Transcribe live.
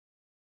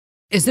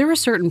Is there a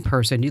certain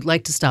person you'd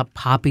like to stop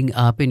popping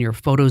up in your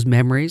photos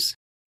memories?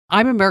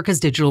 I'm America's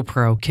Digital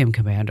Pro, Kim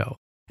Komando,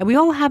 and we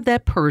all have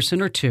that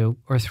person or two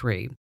or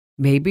three.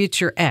 Maybe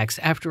it's your ex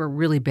after a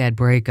really bad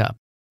breakup,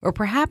 or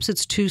perhaps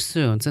it's too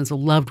soon since a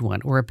loved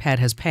one or a pet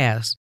has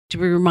passed to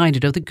be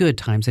reminded of the good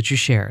times that you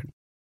shared.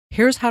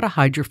 Here's how to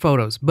hide your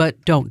photos,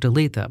 but don't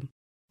delete them.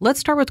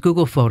 Let's start with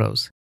Google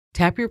Photos.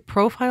 Tap your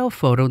profile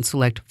photo and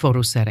select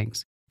Photo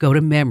Settings. Go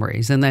to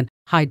Memories and then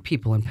Hide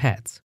People and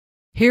Pets.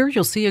 Here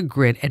you'll see a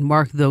grid and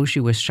mark those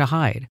you wish to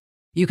hide.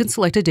 You can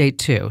select a date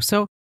too,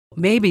 so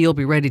maybe you'll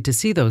be ready to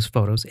see those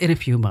photos in a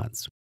few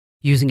months.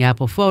 Using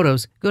Apple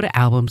Photos, go to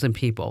Albums and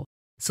People.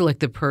 Select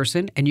the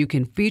person and you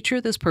can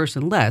feature this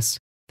person less.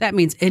 That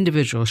means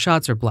individual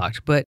shots are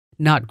blocked, but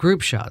not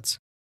group shots.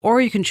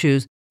 Or you can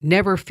choose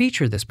Never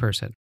Feature this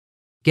person.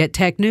 Get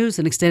tech news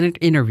and extended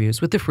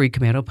interviews with the free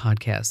Komando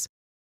podcasts.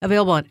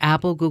 Available on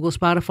Apple, Google,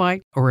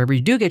 Spotify, or wherever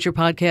you do get your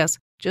podcasts.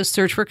 Just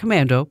search for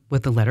Komando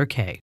with the letter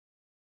K.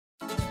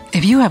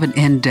 If you have an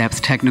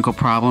in-depth technical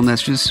problem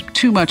that's just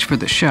too much for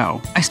the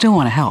show, I still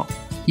want to help.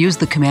 Use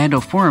the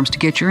Komando forums to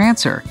get your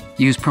answer.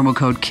 Use promo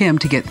code KIM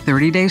to get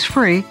 30 days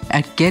free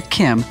at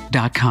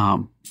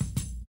getkim.com.